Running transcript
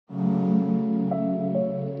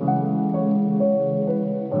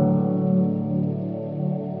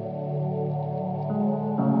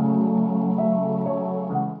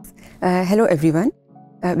Hello everyone.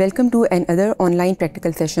 Welcome to another online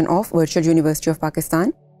practical session of Virtual University of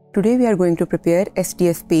Pakistan. Today we are going to prepare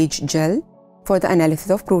SDS-PAGE gel for the analysis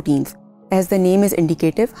of proteins. As the name is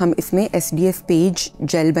indicative, हम इसमें SDS-PAGE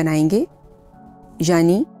gel बनाएंगे,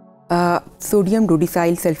 यानी sodium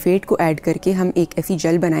डोडिसाइल sulphate को add करके हम एक ऐसी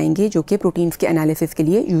jail बनाएंगे जो कि प्रोटीन्स के एनालिसिस के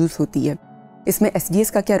लिए यूज़ होती है। इसमें SDS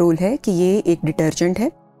का क्या रोल है कि ये एक डिटर्जेंट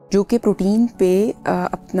है जो कि प्रोटीन पे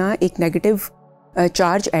अपना एक नेगेटिव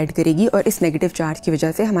चार्ज ऐड करेगी और इस नेगेटिव चार्ज की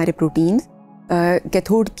वजह से हमारे प्रोटीन्स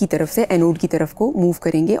कैथोड की तरफ से एनोड की तरफ को मूव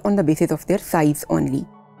करेंगे on the basis of their size only.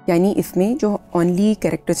 यानी इसमें जो ओनली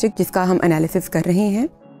कैरेक्टरिस्टिक जिसका हम एनालिसिस कर रहे हैं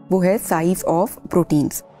वो है size of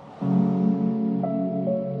proteins.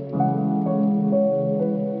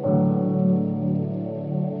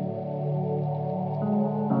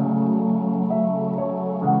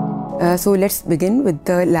 So let's begin with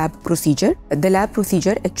the lab procedure. The lab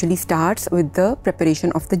procedure actually starts with the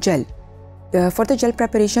preparation of the gel. For the gel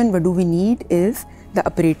preparation, what do we need is the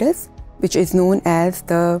apparatus, which is known as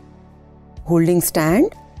the holding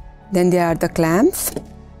stand. Then there are the clamps.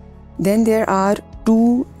 Then there are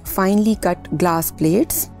two finely cut glass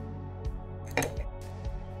plates.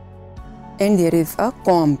 And there is a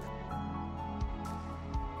comb.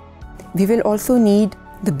 We will also need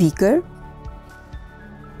the beaker,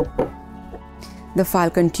 the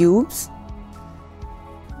falcon tubes,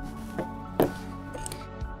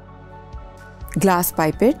 glass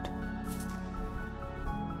pipette,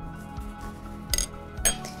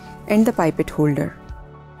 and the pipette holder.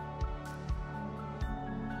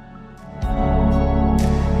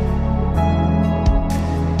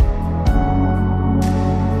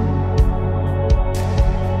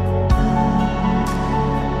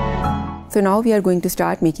 So now we are going to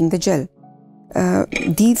start making the gel.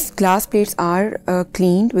 These glass plates are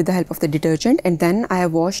cleaned with the help of the detergent, and then I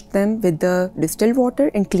have washed them with the distilled water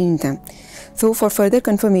and cleaned them. So for further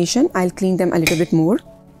confirmation, I'll clean them a little bit more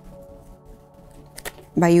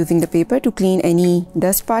by using the paper to clean any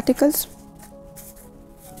dust particles.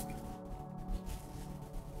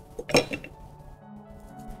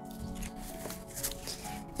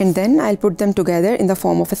 And then I'll put them together in the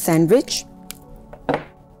form of a sandwich.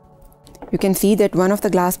 You can see that one of the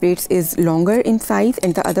glass plates is longer in size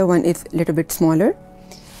and the other one is a little bit smaller.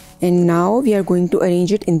 And now we are going to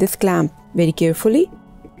arrange it in this clamp very carefully.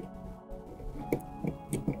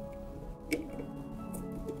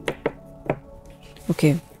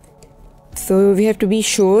 Okay, so we have to be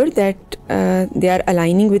sure that they are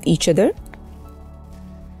aligning with each other.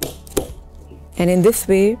 And in this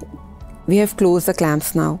way, we have closed the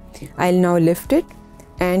clamps now. I'll now lift it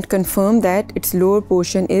and confirm that its lower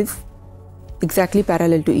portion is exactly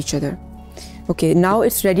parallel to each other. Okay, now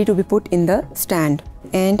it's ready to be put in the stand,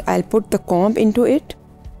 and I'll put the comb into it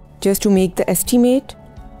just to make the estimate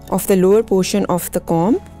of the lower portion of the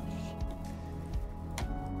comb.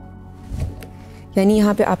 यानी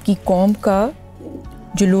यहाँ पे आपकी comb का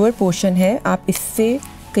जो lower portion है आप इससे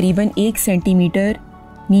करीबन 1 सेंटीमीटर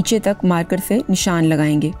नीचे तक मार्कर से निशान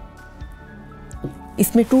लगाएंगे।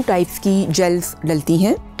 इसमें 2 टाइप्स की जेल्स डलती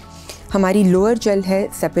हैं। हमारी लोअर जेल है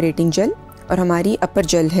सेपरेटिंग जेल और हमारी अपर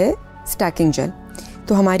जेल है स्टैकिंग जेल।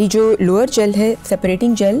 तो हमारी जो लोअर जेल है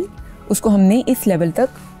सेपरेटिंग जेल उसको हमने इस लेवल तक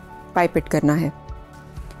पाइपेट करना है।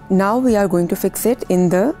 Now we are going to fix it in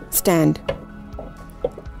the stand.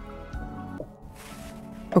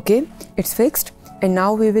 Okay, it's fixed and now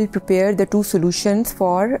we will prepare the 2 solutions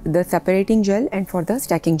for the separating gel and for the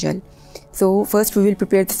stacking gel. So first we will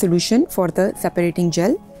prepare the solution for the separating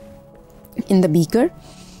gel in the beaker.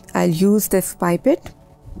 I'll use this pipette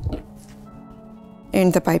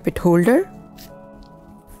and the pipette holder.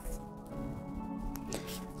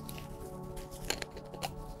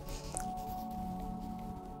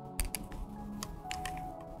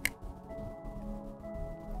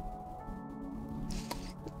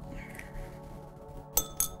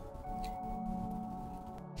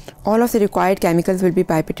 All of the required chemicals will be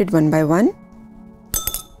pipetted one by one.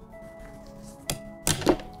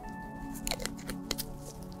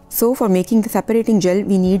 So for making the separating gel,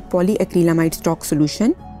 we need polyacrylamide stock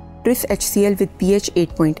solution, tris HCl with pH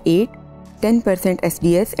 8.8, 10%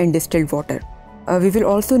 SDS and distilled water. We will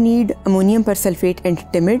also need ammonium persulfate and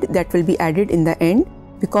timid that will be added in the end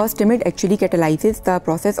because timid actually catalyzes the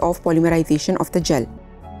process of polymerization of the gel.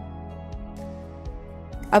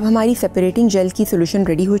 अब हमारी separating jail की solution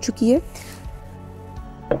ready हो चुकी है।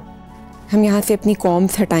 हम यहाँ से अपनी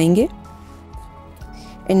कॉम्ब्स हटाएंगे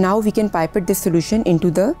and now we can pipette this solution into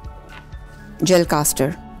the jail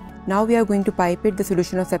caster. Now we are going to pipette the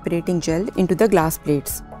solution of separating jail into the glass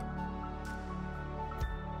plates.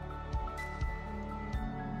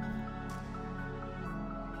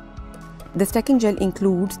 The stacking gel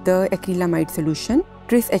includes the acrylamide solution,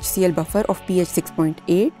 Tris HCl buffer of pH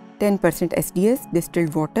 6.8, 10% SDS,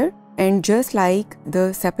 distilled water, and just like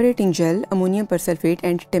the separating gel, ammonium persulfate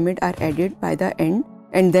and timid are added by the end,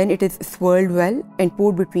 and then it is swirled well and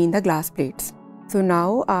poured between the glass plates. So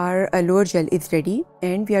now our lower gel is ready,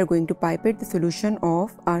 and we are going to pipette the solution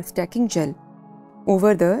of our stacking gel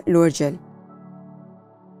over the lower gel.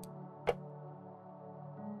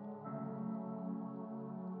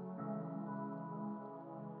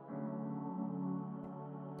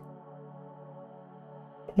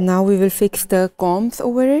 Now we will fix the combs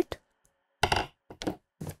over it.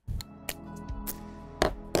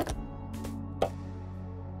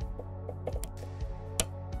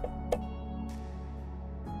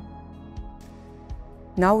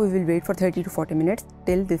 Now we will wait for 30 to 40 minutes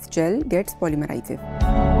till this gel gets polymerized.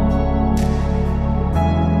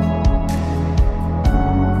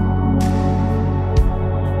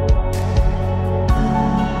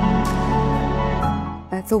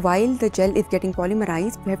 So while the gel is getting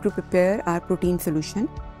polymerized, we have to prepare our protein solution.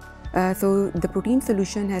 So the protein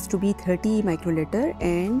solution has to be 30 microliter,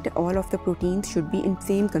 and all of the proteins should be in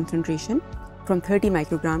same concentration from 30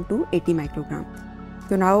 microgram to 80 microgram.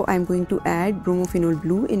 So now I am going to add bromophenol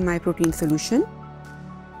blue in my protein solution.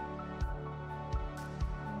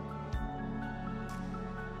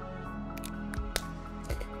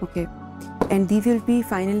 Okay, and these will be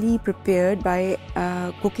finally prepared by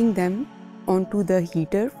cooking them onto the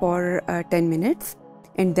heater for 10 minutes,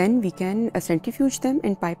 and then we can centrifuge them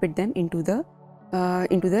and pipette them into the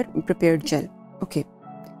prepared gel. Okay,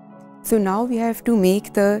 so now we have to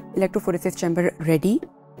make the electrophoresis chamber ready.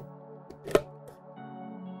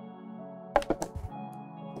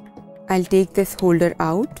 I'll take this holder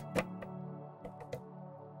out.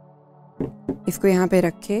 इसको यहाँ पे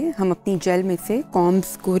रख के हम अपनी jail में से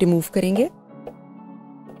Coombs को रिमूव करेंगे.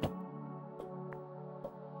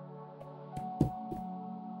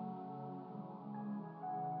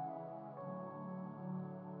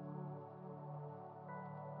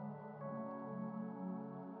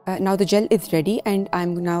 Now the gel is ready, and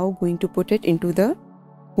I'm now going to put it into the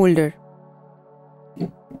holder.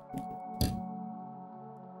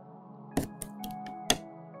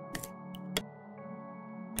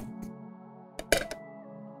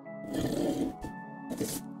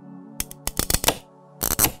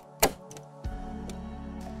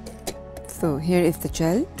 So here is the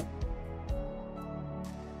gel.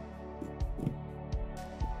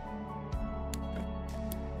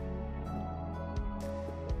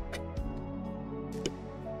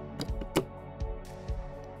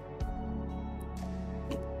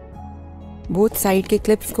 Both side के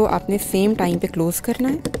क्लिप्स को आपने सेम टाइम पे क्लोज करना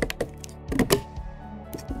है,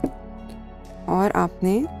 और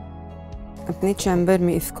आपने अपने चैम्बर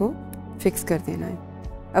में इसको फिक्स कर देना है.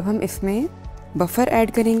 अब हम इसमें बफर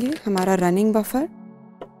ऐड करेंगे, हमारा running buffer.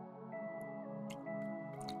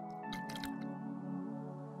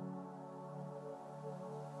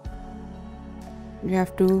 You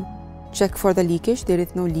have to check for the leakage. There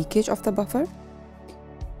is no leakage of the buffer.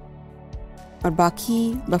 और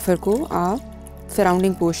बाकी बफर को आप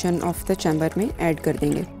surrounding portion of the chamber में ऐड कर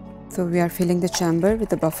देंगे. So we are filling the chamber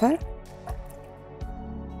with the buffer.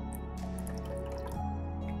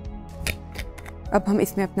 अब हम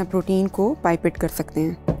इसमें अपना प्रोटीन को पाइपेट कर सकते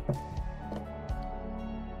हैं.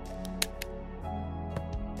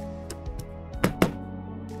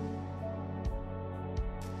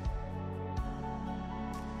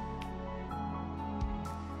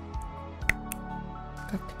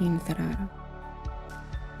 कब नहीं नजर आ रहा.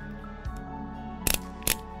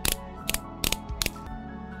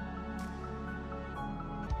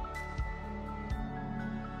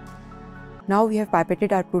 Now we have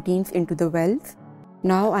pipetted our proteins into the wells.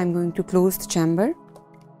 Now I'm going to close the chamber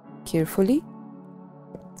carefully.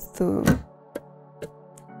 So,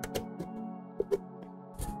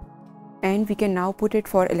 and we can now put it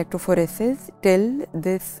for electrophoresis till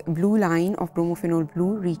this blue line of bromophenol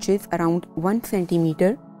blue reaches around 1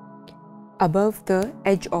 centimeter above the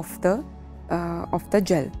edge of the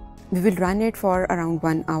gel. We will run it for around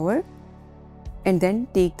 1 hour and then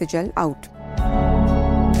take the gel out.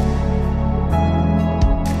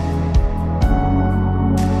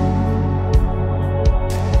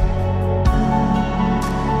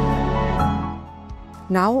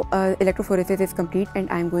 Now electrophoresis is complete, and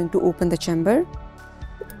I am going to open the chamber.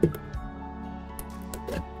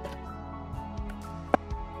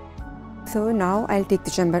 So now I'll take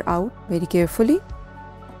the chamber out very carefully.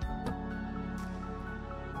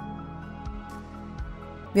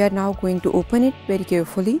 We are now going to open it very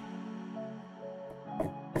carefully.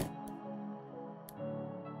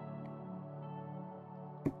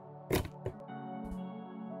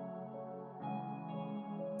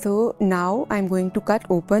 So now I'm going to cut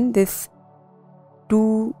open this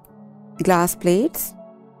 2 glass plates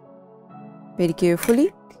very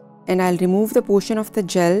carefully, and I'll remove the portion of the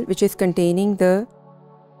gel which is containing the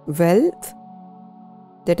wells,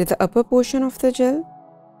 that is the upper portion of the gel.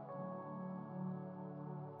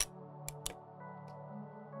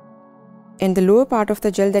 And the lower part of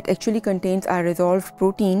the gel that actually contains our resolved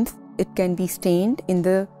proteins, it can be stained in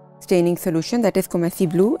the staining solution, that is Comessi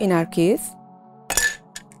blue in our case.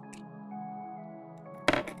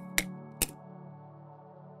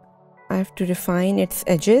 I have to refine its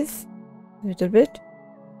edges a little bit.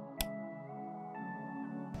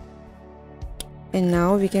 And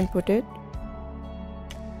now we can put it.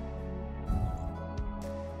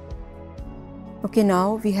 Okay,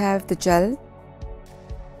 now we have the gel.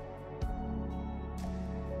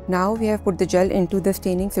 Now we have put the gel into the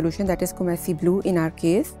staining solution, that is Comessi blue in our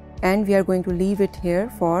case, and we are going to leave it here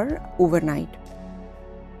for overnight.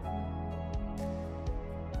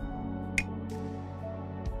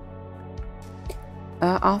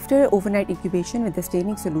 After overnight incubation with the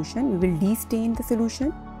staining solution, we will de-stain the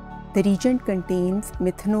solution. The reagent contains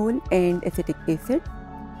methanol and acetic acid.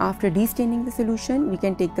 After de-staining the solution, we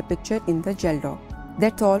can take the picture in the gel dock.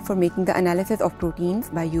 That's all for making the analysis of proteins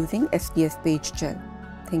by using SDS-PAGE gel.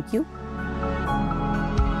 Thank you.